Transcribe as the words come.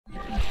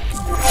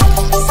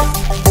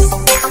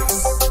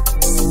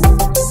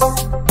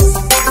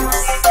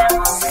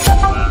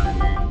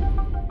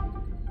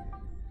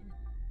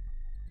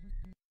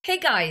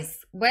guys,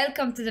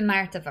 welcome to the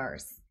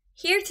Martaverse.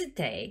 Here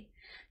today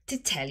to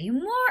tell you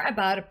more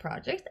about a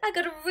project I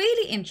got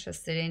really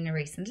interested in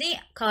recently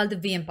called the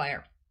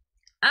vEmpire.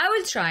 I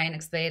will try and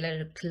explain a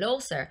little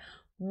closer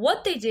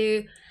what they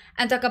do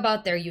and talk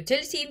about their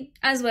utility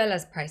as well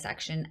as price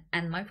action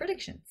and my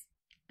predictions.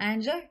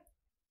 Enjoy!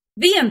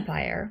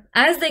 vEmpire,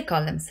 as they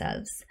call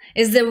themselves,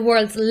 is the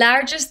world's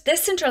largest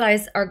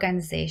decentralized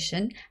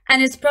organization,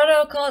 and its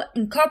protocol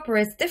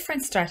incorporates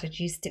different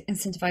strategies to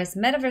incentivize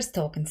metaverse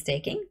token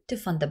staking to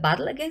fund the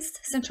battle against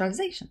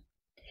centralization.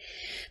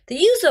 The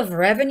use of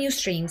revenue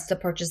streams to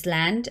purchase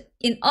land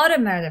in other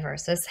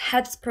metaverses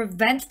helps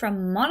prevent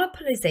from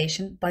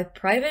monopolization by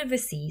private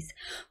VCs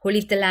who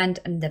leave the land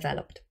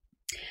undeveloped,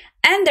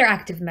 and their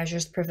active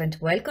measures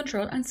prevent wealth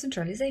control and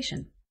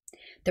centralization.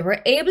 They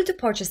were able to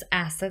purchase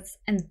assets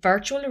and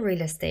virtual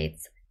real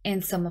estates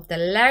in some of the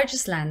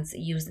largest lands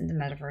used in the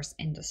metaverse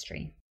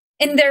industry.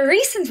 In their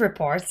recent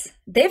reports,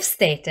 they've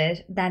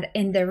stated that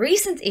in the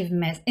recent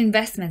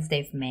investments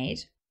they've made,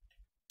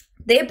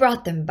 they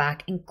brought them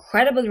back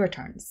incredible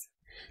returns,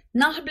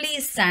 notably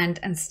Sand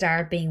and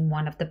Star being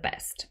one of the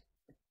best.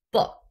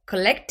 But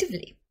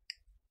collectively,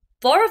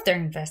 4 of their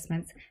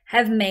investments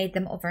have made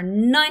them over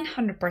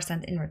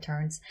 900% in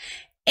returns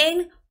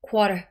in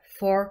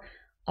Q4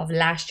 of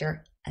last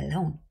year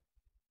alone.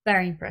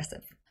 Very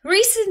impressive.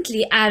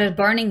 Recently added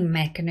burning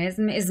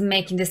mechanism is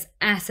making this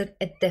asset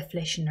a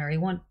deflationary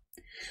one.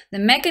 The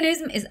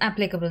mechanism is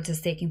applicable to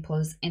staking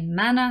pools in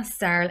Mana,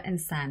 Starl and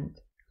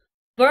Sand.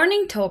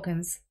 Burning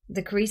tokens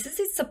decreases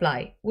its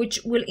supply, which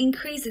will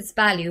increase its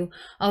value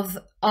of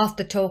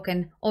the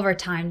token over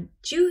time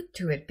due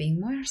to it being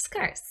more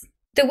scarce.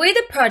 The way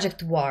the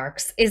project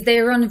works is they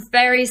run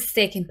various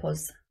staking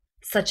pools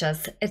such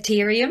as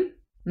Ethereum,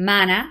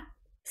 Mana,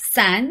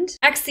 Sand,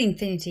 Axie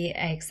Infinity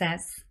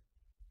XS,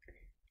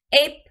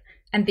 Ape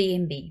and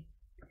BNB.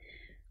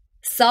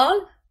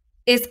 Sol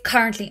is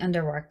currently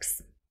under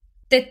works.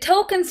 The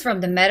tokens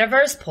from the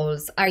metaverse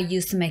pools are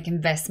used to make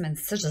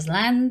investments such as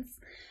lands,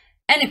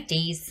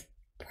 NFTs,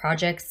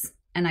 projects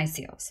and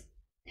ICOs.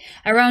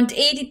 Around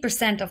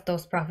 80% of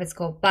those profits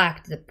go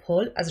back to the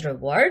pool as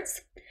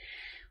rewards,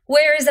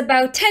 whereas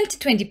about 10 to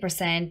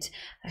 20%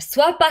 are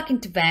swapped back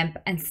into VEMP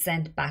and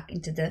sent back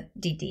into the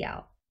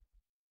DDO.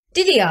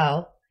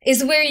 DDO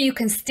is where you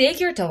can stake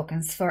your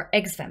tokens for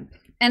XVEMP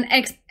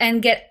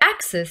and get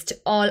access to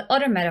all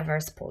other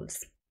metaverse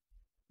pools.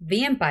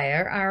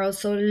 vEmpire are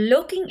also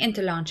looking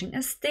into launching a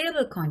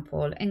stablecoin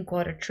pool in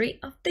Q3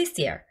 of this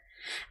year,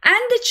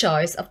 and the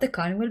choice of the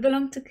coin will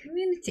belong to the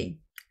community.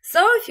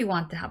 So if you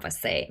want to have a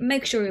say,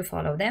 make sure you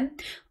follow them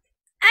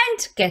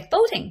and get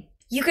voting.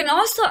 You can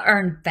also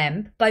earn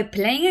VEMP by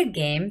playing a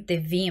game, the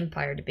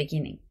vEmpire the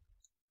beginning.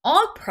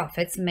 All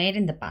profits made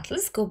in the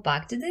battles go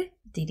back to the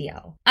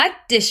DDO.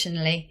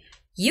 Additionally,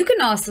 you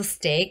can also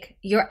stake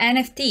your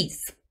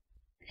NFTs.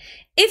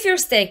 If you're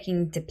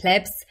staking to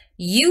plebs,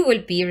 you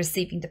will be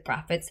receiving the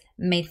profits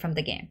made from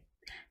the game.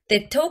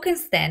 The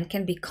tokens then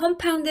can be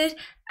compounded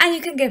and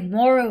you can get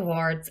more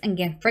rewards and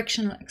gain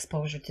frictional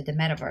exposure to the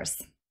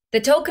metaverse. The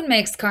token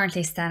mix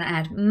currently stand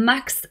at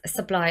max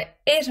supply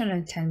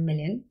 810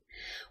 million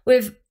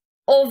with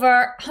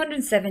over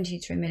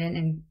 173 million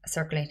in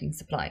circulating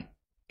supply.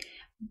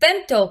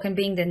 VEMP token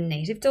being the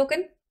native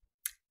token,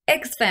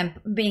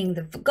 XVEMP being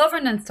the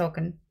governance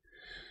token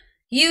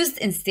used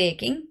in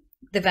staking,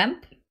 the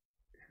VEMP,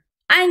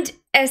 and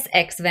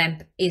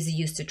SXVEMP is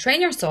used to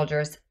train your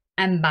soldiers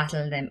and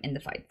battle them in the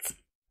fights.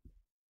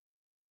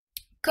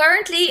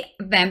 Currently,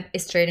 VEMP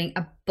is trading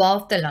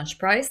above the launch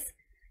price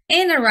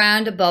in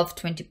around above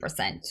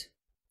 20%.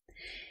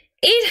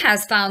 It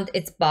has found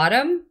its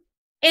bottom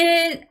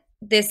in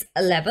this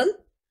level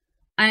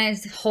and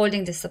is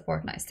holding this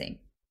support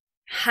nicely.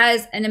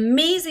 Has an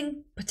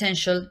amazing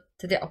potential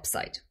to the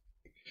upside.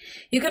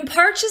 You can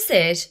purchase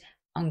it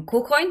on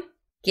KuCoin,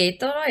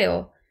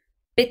 Gate.io,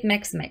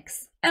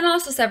 BitMEX, and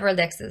also several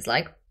dexes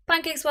like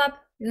PancakeSwap,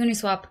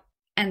 Uniswap,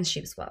 and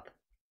SheepSwap.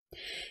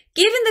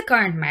 Given the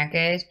current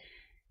market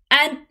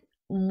and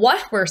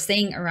what we're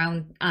seeing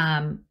around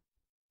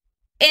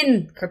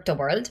in crypto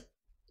world,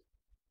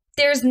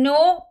 there's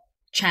no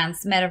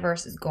chance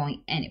metaverse is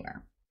going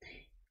anywhere.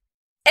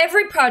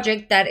 Every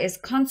project that is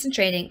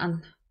concentrating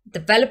on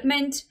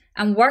development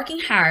and working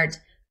hard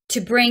to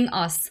bring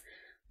us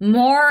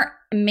more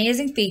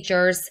amazing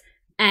features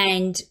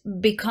and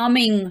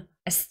becoming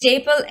a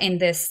staple in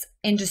this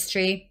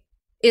industry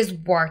is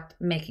worth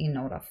making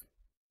note of.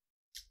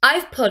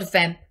 I've put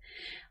VEMP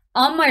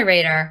on my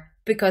radar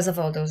because of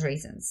all those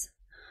reasons.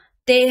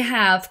 They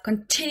have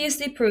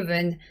continuously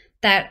proven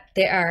that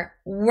they are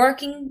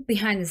working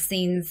behind the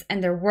scenes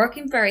and they're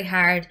working very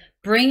hard,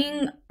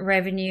 bringing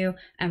revenue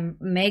and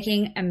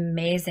making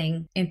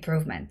amazing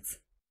improvements.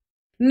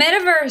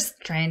 Metaverse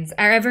trends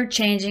are ever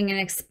changing and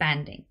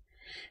expanding.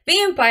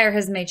 vEmpire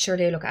has made sure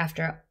they look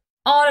after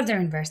all of their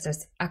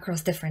investors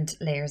across different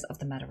layers of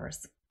the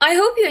metaverse. I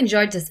hope you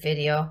enjoyed this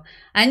video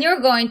and you're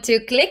going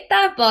to click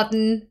that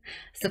button,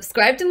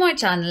 subscribe to my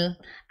channel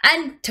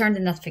and turn the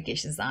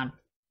notifications on.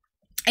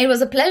 It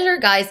was a pleasure,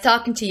 guys,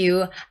 talking to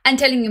you and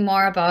telling you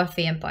more about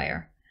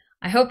vEmpire.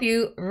 I hope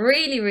you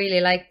really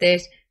liked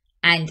it,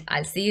 and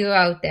I'll see you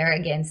out there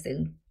again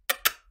soon.